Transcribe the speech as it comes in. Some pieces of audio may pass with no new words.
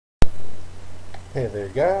Hey there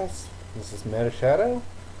guys, this is metashadow.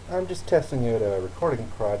 I'm just testing out a recording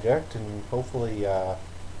project and hopefully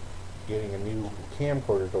getting a new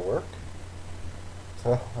camcorder to work.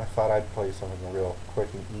 So I thought I'd play something real quick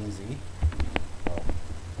and easy. Well,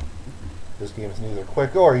 this game is neither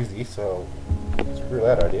quick or easy, so screw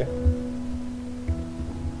that idea.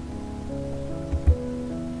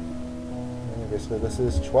 Basically this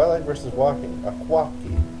is Twilight versus Walking, a co-op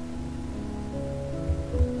game.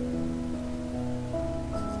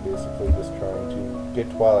 Basically just trying to get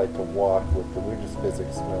Twilight to walk with the weirdest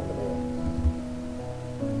physics known to man.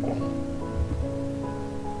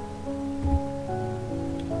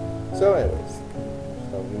 So anyways,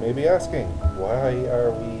 you may be asking, why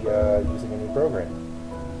are we using a new program?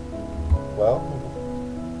 Well,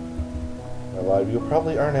 a lot of you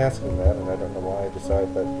probably aren't asking that, and I don't know why I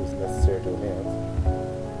decided that it was necessary to announce.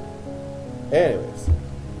 Anyways,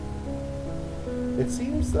 it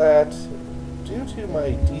seems that due to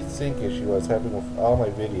my desync issue I was having with all my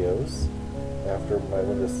videos after my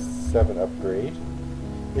Windows 7 upgrade,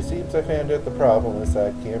 it seems I found out the problem is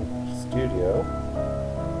that Cam Studio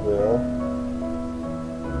will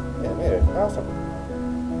animate it. Awesome.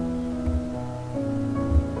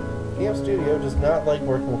 Cam Studio does not like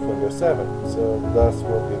working with Windows 7, so thus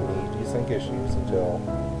will give me desync issues until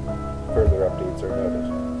further updates are noted.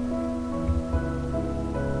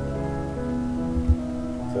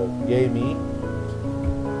 So, yay me.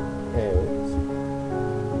 Anyways.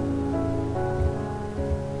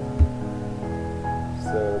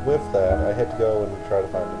 So with that, I had to go and try to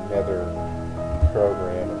find another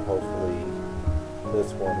program, and hopefully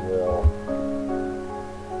this one will.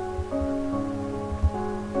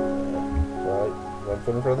 Right, one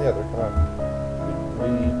foot in front of the other. Come on.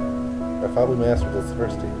 I thought we mastered this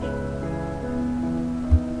first stage.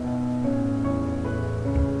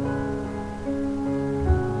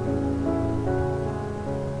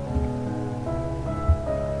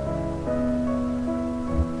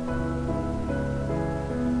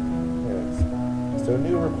 So a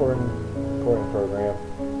new recording program.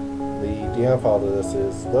 The downfall to this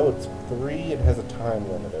is, though it's free, it has a time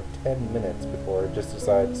limit of 10 minutes before it just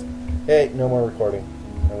decides, hey, no more recording.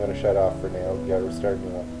 I'm going to shut off for now. You got to restart a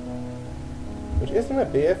new one. Which isn't a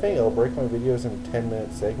bad thing. It'll break my videos into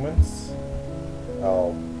 10-minute segments.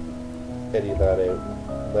 I'll edit that out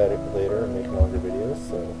later and make longer videos,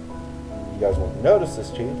 so you guys won't notice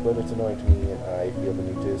this change, but it's annoying to me and I feel the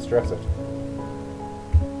need to stress it.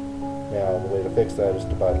 Now, the way to fix that is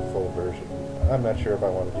to buy the full version. I'm not sure if I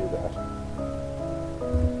want to do that.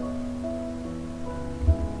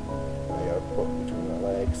 I gotta put it between my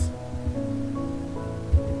legs.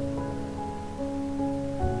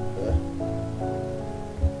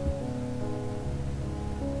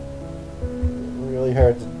 Really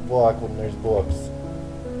hard to walk when there's books.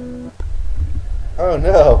 Oh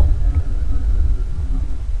no!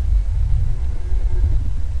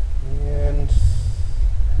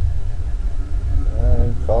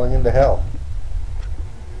 Falling into hell.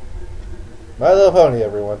 My Little Pony,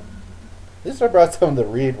 everyone. At least I brought something to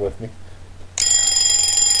read with me.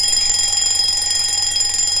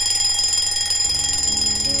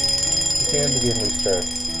 And the game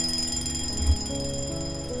restarts.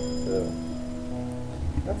 So,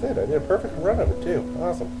 that's it. I did a perfect run of it, too.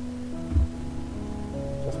 Awesome.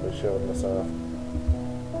 Just by showing this off.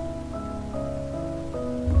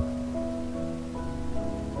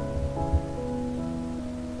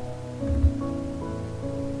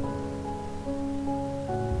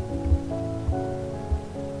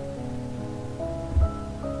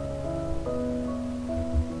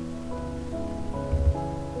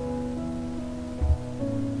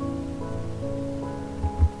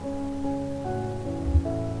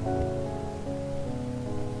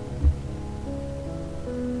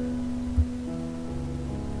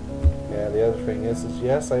 The other thing is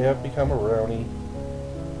yes, I have become a brownie.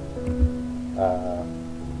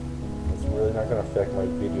 It's really not going to affect my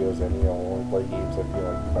videos any. I'll only play games I feel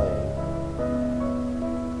like playing.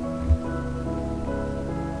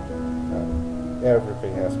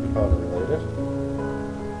 Everything has to be Pony-related.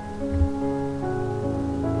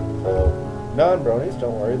 So, non-bronies,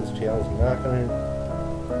 don't worry, this channel is not going to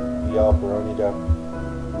be all bronied up.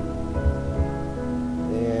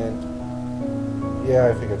 And yeah,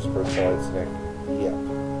 I think it's personalized Nick. Yep.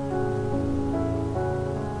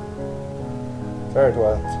 Sorry,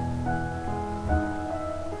 Twilight.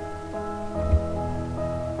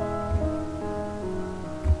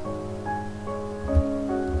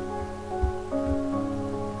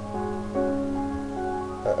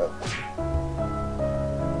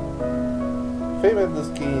 Favorite of this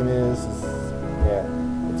game is yeah,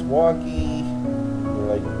 it's wonky.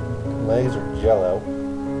 Like legs are jello.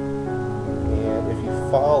 And if you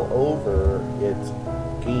fall over, it's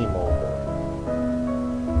game over.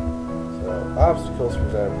 So obstacles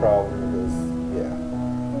present a problem because, yeah.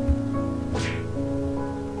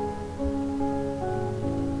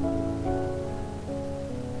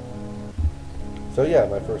 So yeah,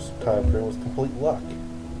 my first time through was complete luck.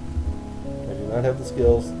 I do not have the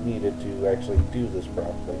skills needed to actually do this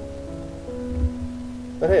properly.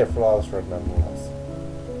 But hey, a flawless run nonetheless.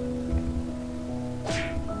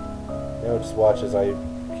 Now just watch as I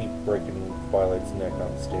keep breaking Twilight's neck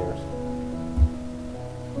on the stairs.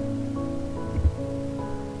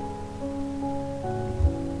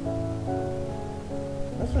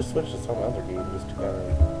 Let's just switch to some other game just to kind of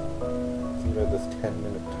see about this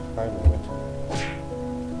 10-minute time limit.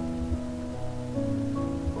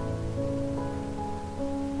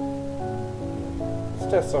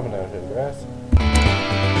 Let's test something out here, guys.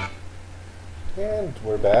 And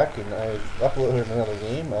we're back, and I uploaded another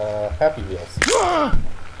game, Happy Wheels.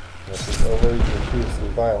 This is overly gratuitously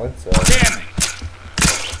violent, so... Damn it!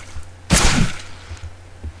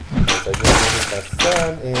 I just murdered my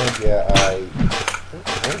son, and yeah,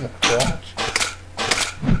 right in the crotch.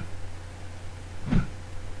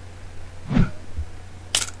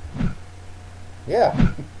 Yeah,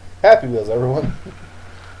 Happy Wheels, everyone.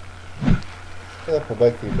 I left my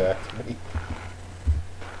bike came back to me.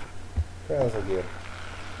 Try this again.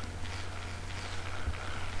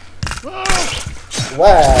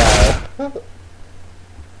 Wow!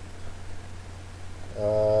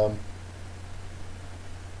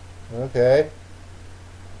 Okay.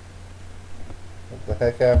 What the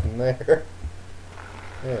heck happened there?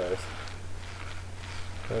 Anyways.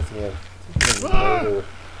 Once again. Murder.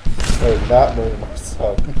 Or not murder my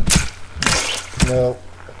son. No.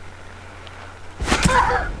 I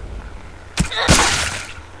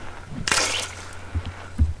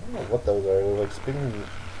don't know what those are. They're like spinning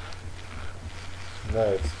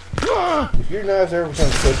knives. If your knives ever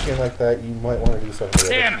become twitchy like that, you might want to do something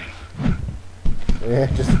with it. Damn it! Yeah,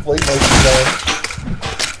 just flame like that.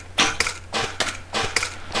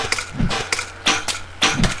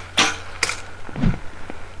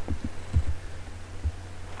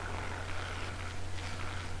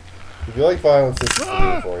 If you like violence, this is the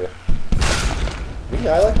game for you. Me,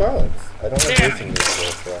 I like violence. I don't like racing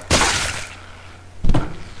games, so.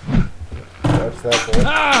 Watch that bullet.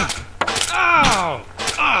 Ow!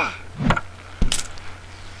 Ah!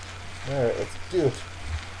 Alright, let's do it.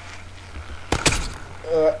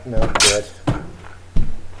 No, dead.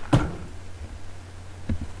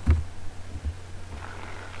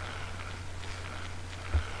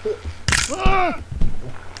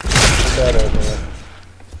 Shadow, man.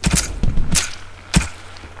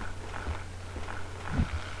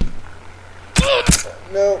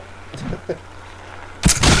 No.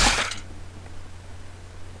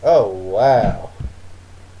 Oh, wow.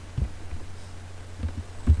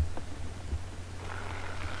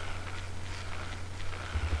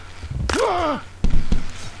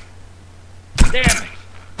 Damn it!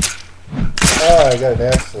 Oh, I got an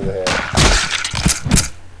axe to the head.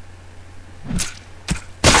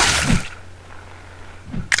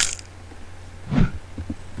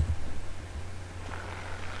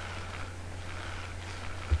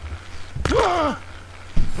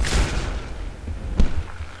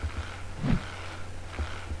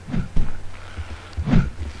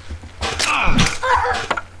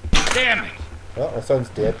 Damn it! Well, my son's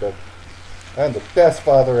dead, but I'm the best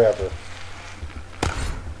father ever.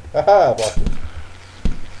 Haha, I blocked it.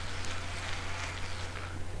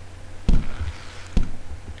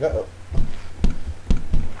 Uh-oh.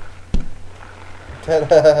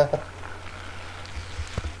 Ta-da!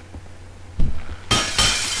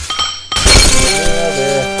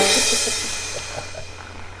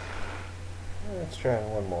 Let's try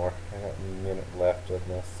one more. I got a minute left of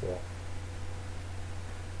this, so...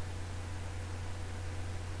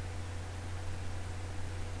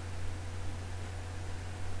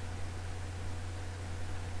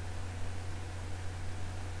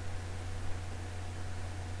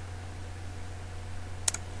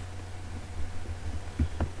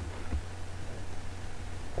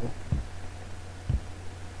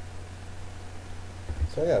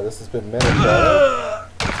 So yeah, this has been metashadow.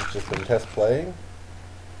 This has just been test playing.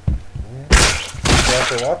 And thank you all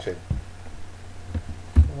for watching.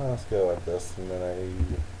 Well, let's go like this, and then I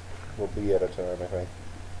will be at a time, I think.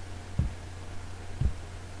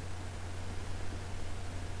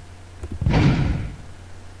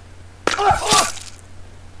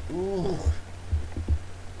 Ooh.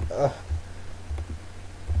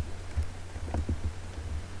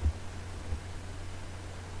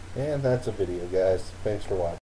 And that's a video, guys. Thanks for watching.